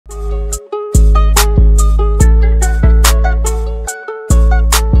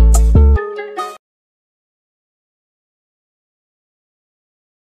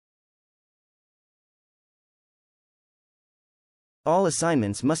All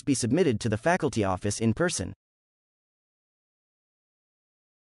assignments must be submitted to the faculty office in person.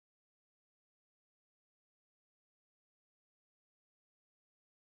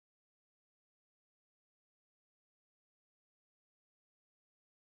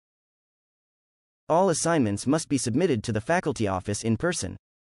 All assignments must be submitted to the faculty office in person.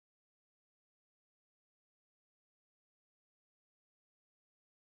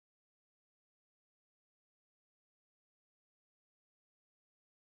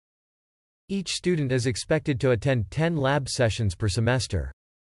 Each student is expected to attend 10 lab sessions per semester.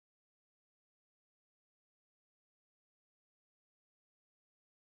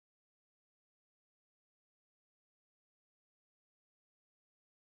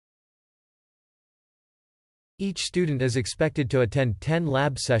 Each student is expected to attend 10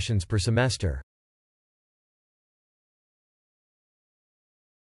 lab sessions per semester.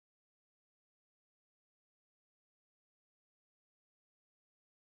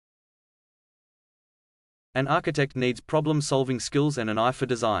 An architect needs problem-solving skills and an eye for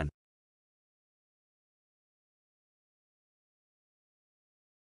design.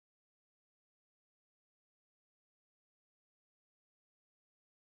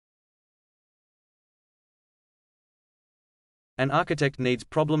 An architect needs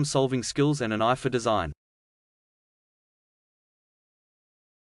problem-solving skills and an eye for design.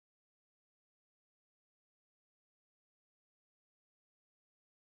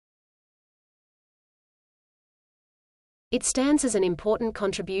 It stands as an important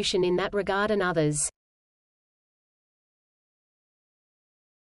contribution in that regard and others.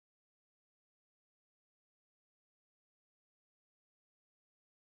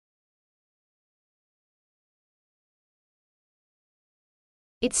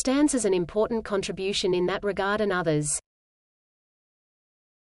 It stands as an important contribution in that regard and others.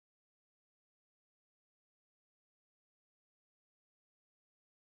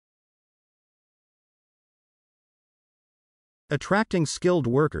 Attracting skilled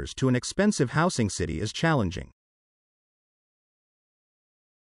workers to an expensive housing city is challenging.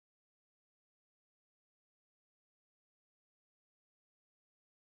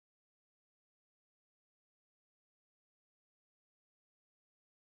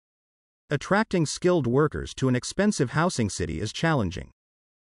 Attracting skilled workers to an expensive housing city is challenging.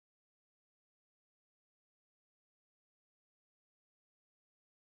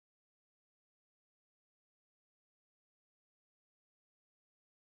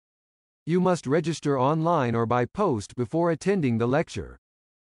 You must register online or by post before attending the lecture.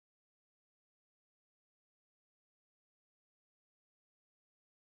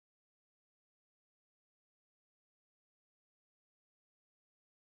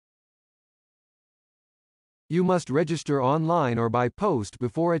 You must register online or by post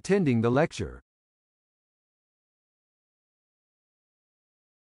before attending the lecture.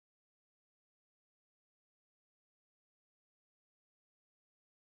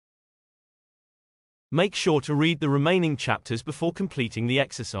 Make sure to read the remaining chapters before completing the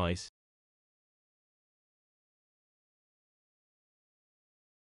exercise.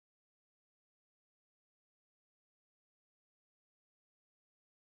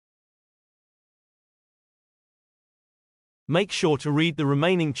 Make sure to read the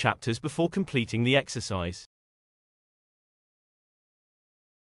remaining chapters before completing the exercise.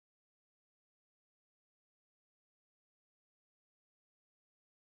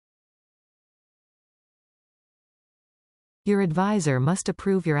 Your advisor must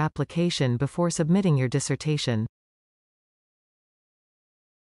approve your application before submitting your dissertation.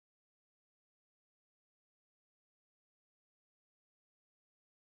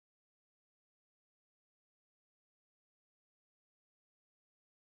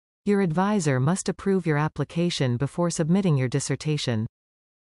 Your advisor must approve your application before submitting your dissertation.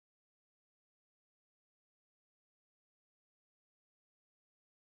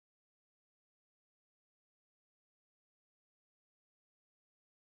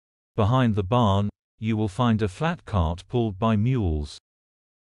 Behind the barn, you will find a flat cart pulled by mules.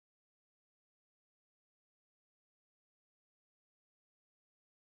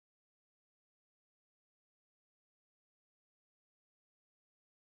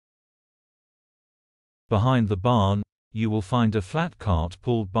 Behind the barn, you will find a flat cart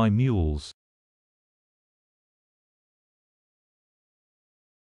pulled by mules.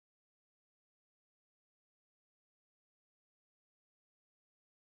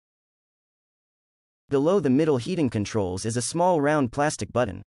 Below the middle heating controls is a small round plastic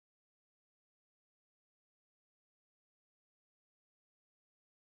button.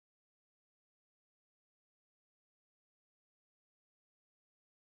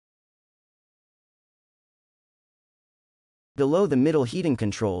 Below the middle heating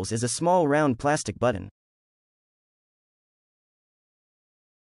controls is a small round plastic button.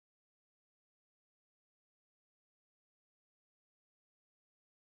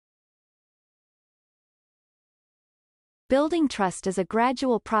 Building trust is a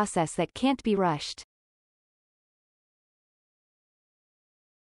gradual process that can't be rushed.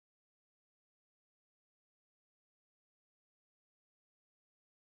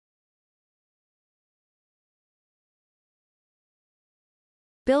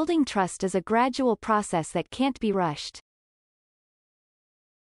 Building trust is a gradual process that can't be rushed.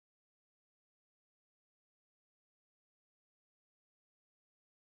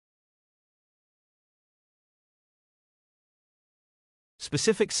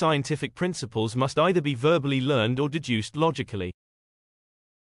 Specific scientific principles must either be verbally learned or deduced logically.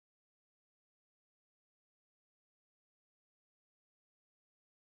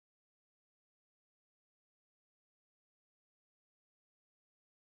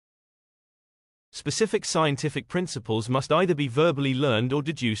 Specific scientific principles must either be verbally learned or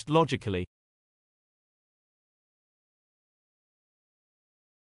deduced logically.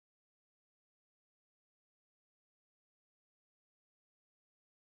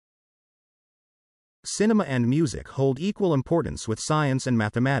 Cinema and music hold equal importance with science and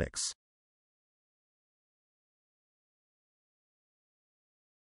mathematics.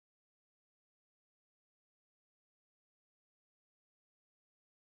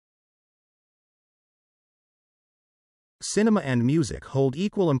 Cinema and music hold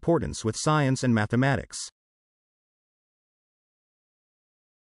equal importance with science and mathematics.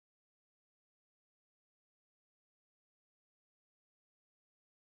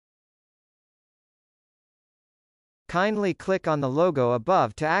 Kindly click on the logo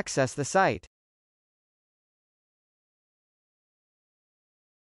above to access the site.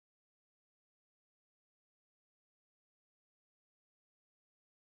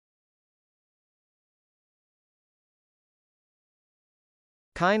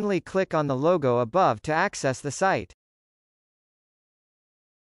 Kindly click on the logo above to access the site.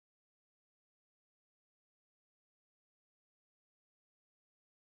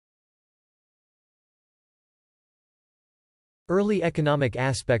 Early economic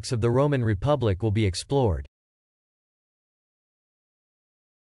aspects of the Roman Republic will be explored.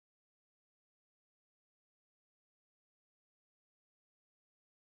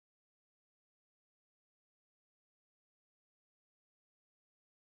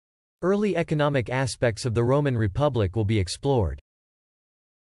 Early economic aspects of the Roman Republic will be explored.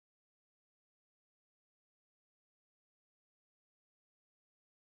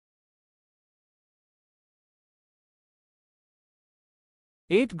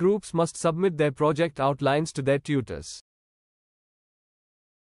 Eight groups must submit their project outlines to their tutors.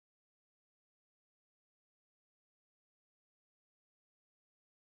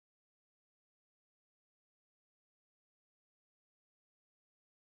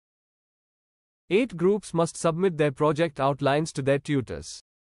 Eight groups must submit their project outlines to their tutors.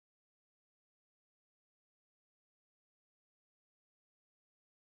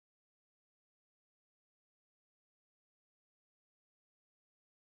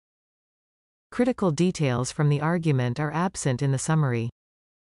 Critical details from the argument are absent in the summary.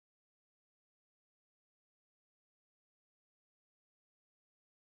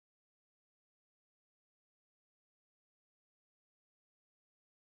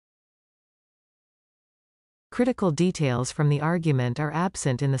 Critical details from the argument are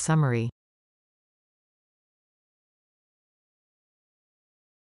absent in the summary.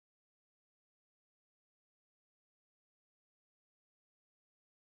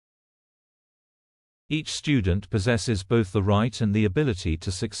 Each student possesses both the right and the ability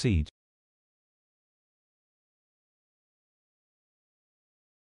to succeed.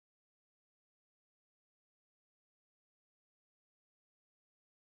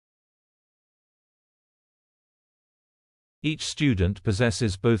 Each student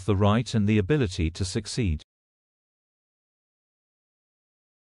possesses both the right and the ability to succeed.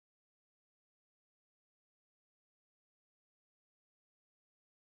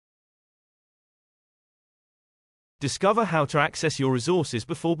 Discover how to access your resources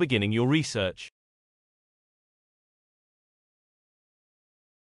before beginning your research.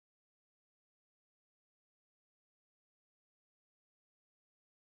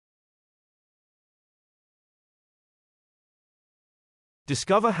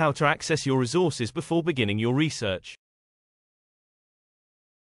 Discover how to access your resources before beginning your research.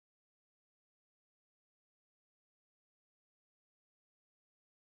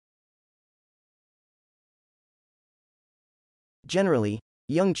 Generally,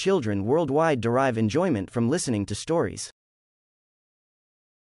 young children worldwide derive enjoyment from listening to stories.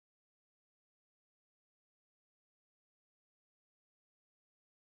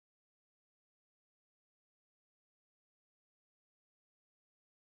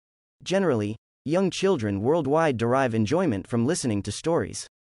 Generally, young children worldwide derive enjoyment from listening to stories.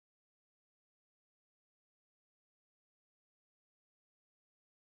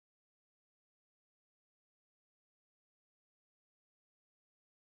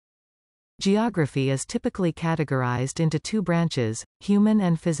 Geography is typically categorized into two branches, human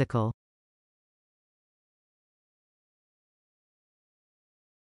and physical.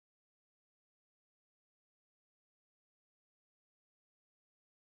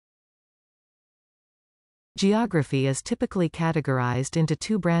 Geography is typically categorized into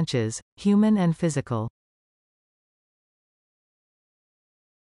two branches, human and physical.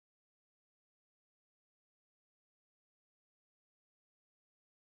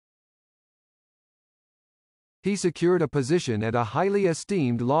 He secured a position at a highly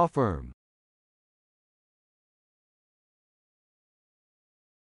esteemed law firm.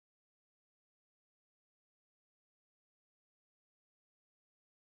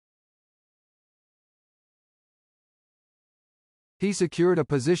 He secured a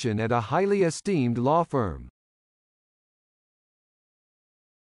position at a highly esteemed law firm.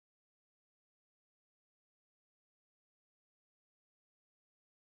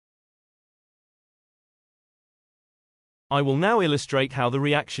 I will now illustrate how the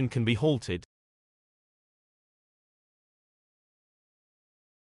reaction can be halted.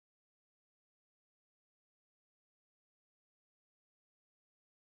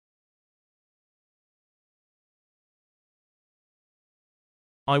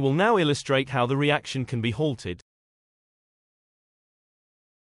 I will now illustrate how the reaction can be halted.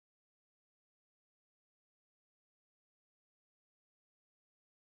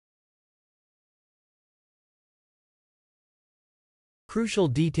 Crucial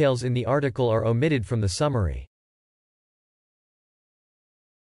details in the article are omitted from the summary.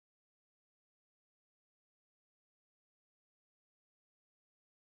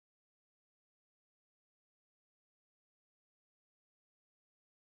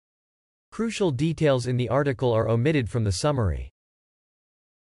 Crucial details in the article are omitted from the summary.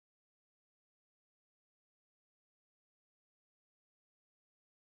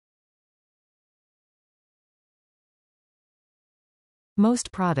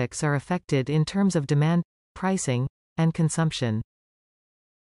 Most products are affected in terms of demand, pricing, and consumption.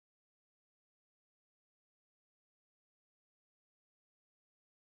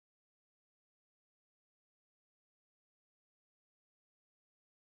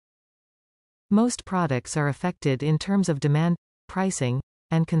 Most products are affected in terms of demand, pricing,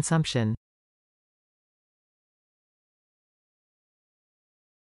 and consumption.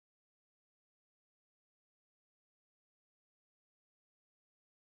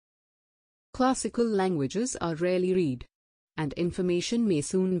 Classical languages are rarely read, and information may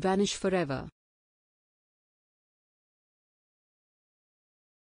soon vanish forever.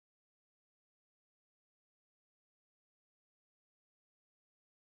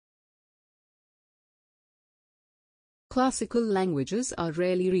 Classical languages are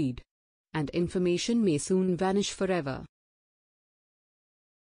rarely read, and information may soon vanish forever.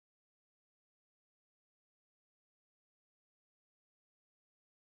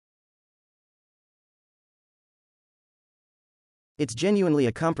 It's genuinely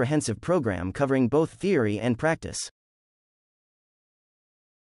a comprehensive program covering both theory and practice.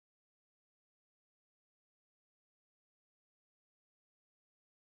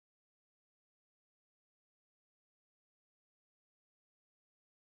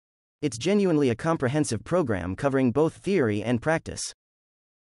 It's genuinely a comprehensive program covering both theory and practice.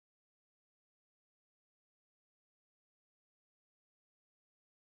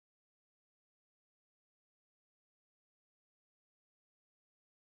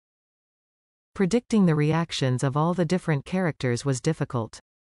 Predicting the reactions of all the different characters was difficult.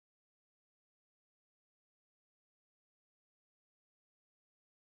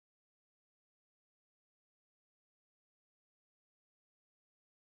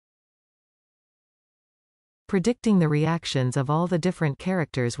 Predicting the reactions of all the different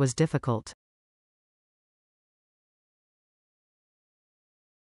characters was difficult.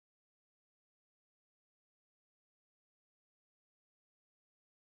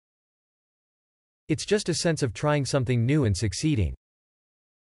 It's just a sense of trying something new and succeeding.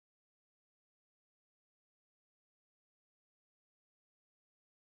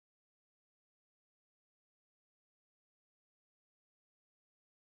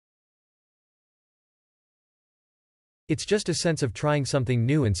 It's just a sense of trying something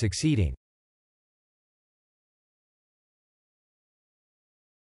new and succeeding.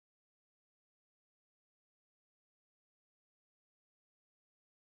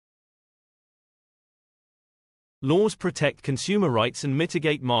 Laws protect consumer rights and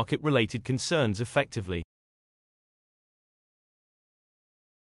mitigate market-related concerns effectively.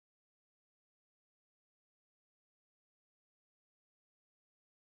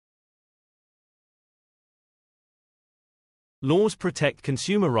 Laws protect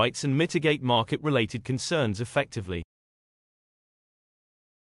consumer rights and mitigate market-related concerns effectively.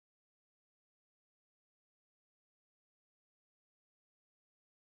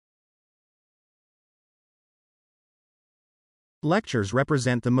 Lectures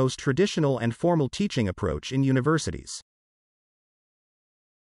represent the most traditional and formal teaching approach in universities.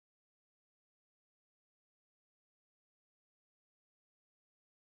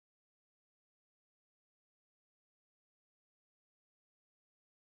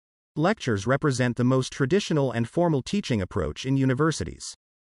 Lectures represent the most traditional and formal teaching approach in universities.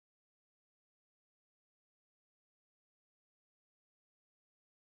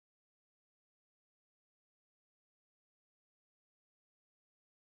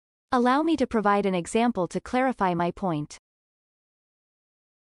 Allow me to provide an example to clarify my point.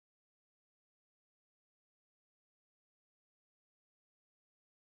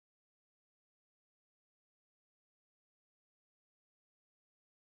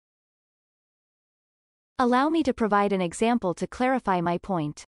 Allow me to provide an example to clarify my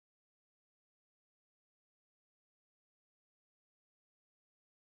point.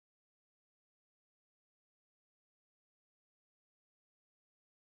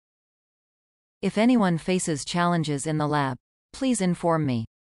 If anyone faces challenges in the lab, please inform me.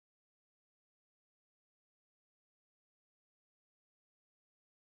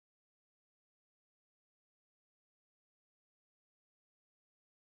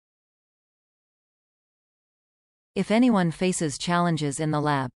 If anyone faces challenges in the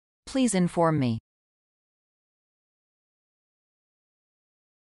lab, please inform me.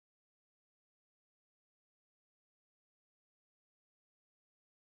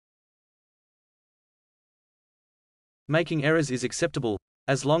 Making errors is acceptable,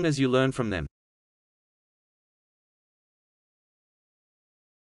 as long as you learn from them.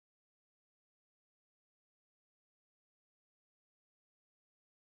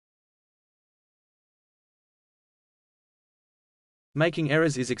 Making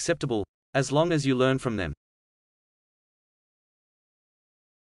errors is acceptable, as long as you learn from them.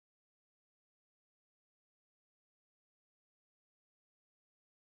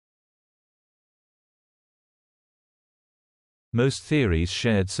 Most theories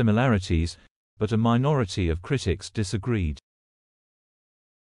shared similarities, but a minority of critics disagreed.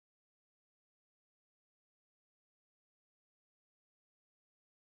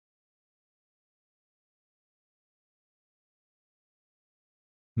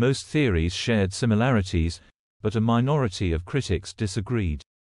 Most theories shared similarities, but a minority of critics disagreed.